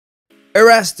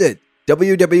Arrested!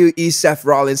 WWE Seth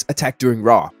Rollins attacked during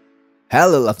Raw.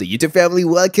 Hello lovely YouTube family,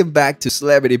 welcome back to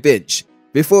Celebrity Binge.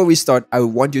 Before we start, I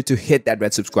want you to hit that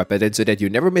red subscribe button so that you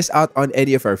never miss out on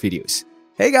any of our videos.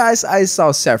 Hey guys, I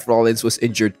saw Seth Rollins was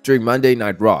injured during Monday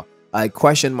Night Raw. I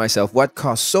questioned myself what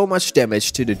caused so much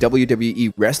damage to the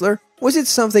WWE wrestler. Was it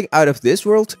something out of this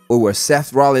world, or was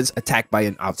Seth Rollins attacked by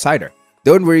an outsider?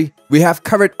 Don't worry, we have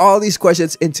covered all these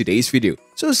questions in today's video,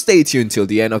 so stay tuned till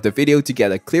the end of the video to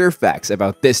get clear facts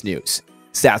about this news.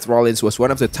 Seth Rollins was one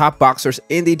of the top boxers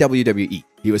in the WWE.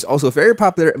 He was also very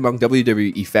popular among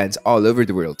WWE fans all over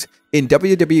the world. In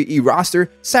WWE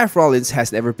roster, Seth Rollins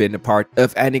has never been a part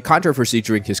of any controversy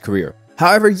during his career.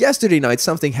 However, yesterday night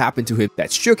something happened to him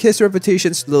that shook his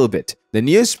reputation a little bit. The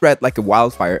news spread like a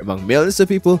wildfire among millions of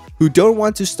people who don't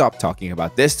want to stop talking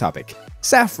about this topic.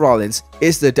 Seth Rollins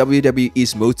is the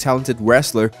WWE's most talented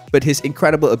wrestler, but his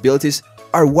incredible abilities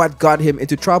are what got him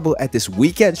into trouble at this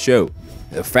weekend show.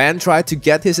 The fan tried to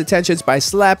get his attention by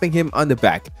slapping him on the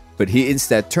back, but he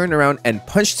instead turned around and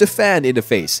punched the fan in the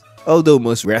face. Although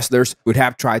most wrestlers would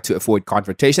have tried to avoid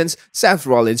confrontations, Seth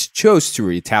Rollins chose to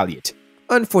retaliate.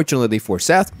 Unfortunately for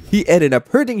Seth, he ended up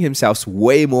hurting himself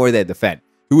way more than the fan,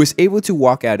 who was able to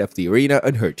walk out of the arena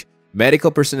unhurt.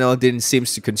 Medical personnel didn't seem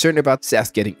too concerned about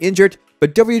Seth getting injured,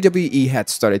 but WWE had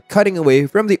started cutting away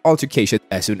from the altercation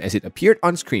as soon as it appeared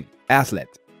on screen. Athlete.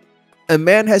 A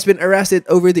man has been arrested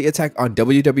over the attack on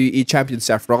WWE champion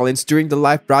Seth Rollins during the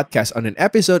live broadcast on an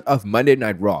episode of Monday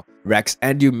Night Raw. Rex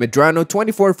Andrew Medrano,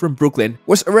 24 from Brooklyn,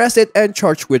 was arrested and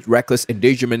charged with reckless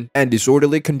endangerment and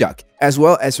disorderly conduct, as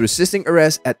well as resisting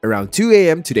arrest at around 2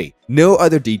 a.m. today. No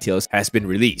other details has been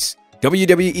released.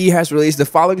 WWE has released the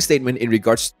following statement in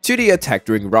regards to the attack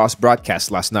during Raw's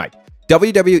broadcast last night.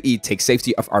 WWE takes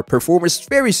safety of our performers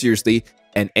very seriously,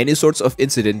 and any sorts of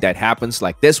incident that happens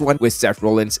like this one with Seth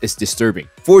Rollins is disturbing.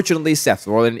 Fortunately, Seth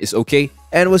Rollins is okay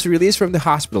and was released from the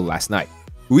hospital last night.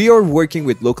 We are working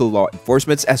with local law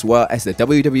enforcement as well as the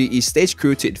WWE stage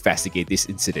crew to investigate this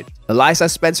incident. Eliza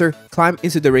Spencer climbed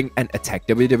into the ring and attacked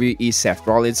WWE Seth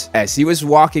Rollins as he was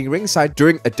walking ringside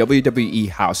during a WWE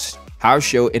house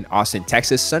show in Austin,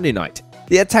 Texas Sunday night.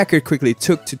 The attacker quickly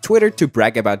took to Twitter to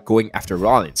brag about going after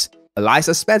Rollins.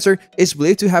 Eliza Spencer is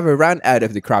believed to have run out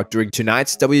of the crowd during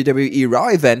tonight's WWE Raw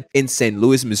event in St.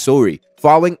 Louis, Missouri.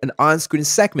 Following an on-screen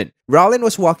segment, Rollins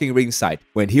was walking ringside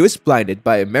when he was blinded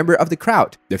by a member of the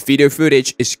crowd. The video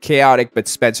footage is chaotic, but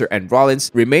Spencer and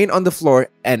Rollins remain on the floor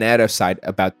and out of sight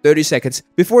about 30 seconds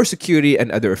before security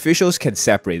and other officials can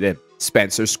separate them.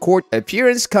 Spencer's court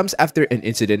appearance comes after an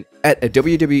incident at a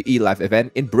WWE live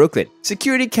event in Brooklyn.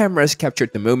 Security cameras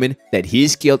captured the moment that he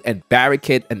is killed and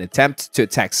barricade an attempt to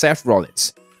attack Seth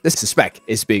Rollins. The suspect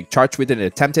is being charged with an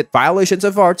attempted violations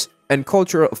of arts and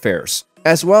cultural affairs,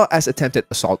 as well as attempted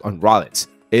assault on Rollins.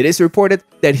 It is reported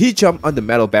that he jumped on the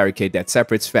metal barricade that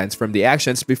separates fans from the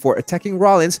actions before attacking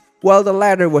Rollins while the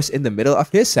latter was in the middle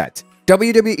of his set.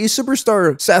 WWE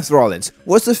superstar Seth Rollins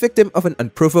was the victim of an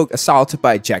unprovoked assault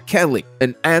by Jack Kenley,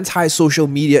 an anti-social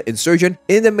media insurgent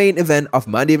in the main event of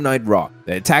Monday Night Raw.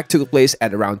 The attack took place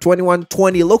at around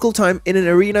 21:20 local time in an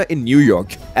arena in New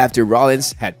York after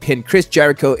Rollins had pinned Chris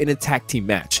Jericho in a tag team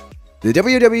match. The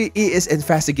WWE is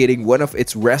investigating one of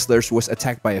its wrestlers was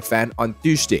attacked by a fan on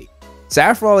Tuesday.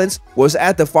 Seth Rollins was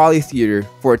at the Folly Theater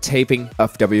for a taping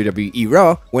of WWE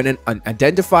Raw when an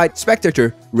unidentified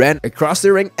spectator ran across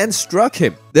the ring and struck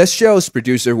him. The show's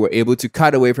producers were able to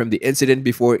cut away from the incident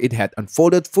before it had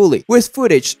unfolded fully, with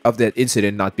footage of that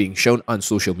incident not being shown on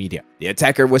social media. The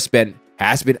attacker has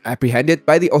been apprehended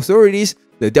by the authorities,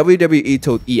 the WWE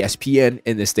told ESPN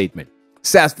in a statement.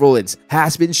 Seth Rollins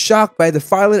has been shocked by the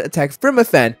violent attack from a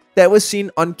fan that was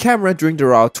seen on camera during the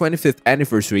Raw 25th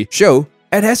anniversary show,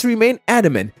 and has remained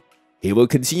adamant he will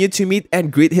continue to meet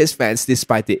and greet his fans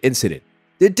despite the incident.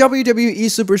 The WWE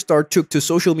superstar took to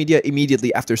social media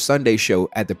immediately after Sunday's show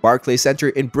at the Barclays Center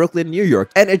in Brooklyn, New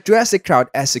York, and addressed the crowd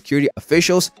as security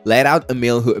officials let out a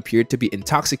male who appeared to be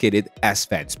intoxicated as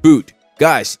fans booed.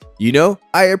 Guys, you know,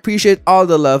 I appreciate all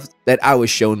the love that I was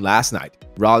shown last night,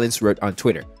 Rollins wrote on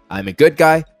Twitter. I'm a good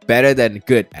guy, better than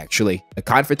good actually. The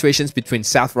confrontations between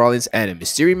Seth Rollins and a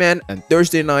mystery man on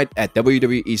Thursday night at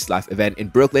WWE's live event in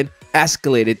Brooklyn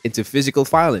escalated into physical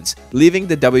violence, leaving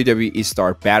the WWE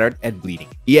star battered and bleeding.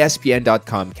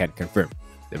 ESPN.com can confirm.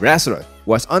 The wrestler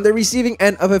was on the receiving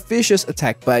end of a vicious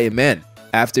attack by a man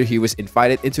after he was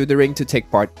invited into the ring to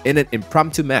take part in an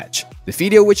impromptu match. The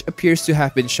video, which appears to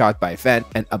have been shot by a fan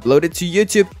and uploaded to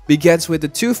YouTube, begins with the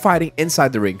two fighting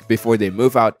inside the ring before they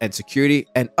move out and security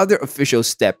and other officials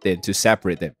stepped in to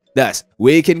separate them. Thus,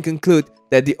 we can conclude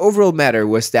that the overall matter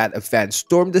was that a fan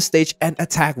stormed the stage and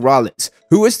attacked Rollins,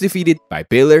 who was defeated by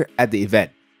Baylor at the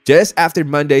event. just after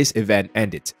Monday's event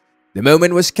ended. The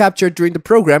moment was captured during the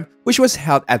program, which was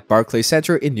held at Barclays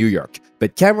Center in New York,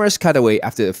 but cameras cut away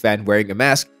after a fan wearing a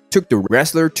mask took the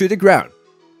wrestler to the ground.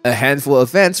 A handful of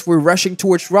fans were rushing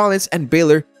towards Rollins and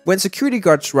Baylor when security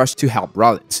guards rushed to help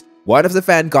Rollins. One of the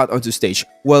fans got onto stage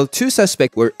while two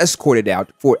suspects were escorted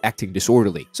out for acting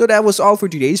disorderly. So that was all for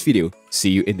today's video. See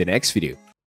you in the next video.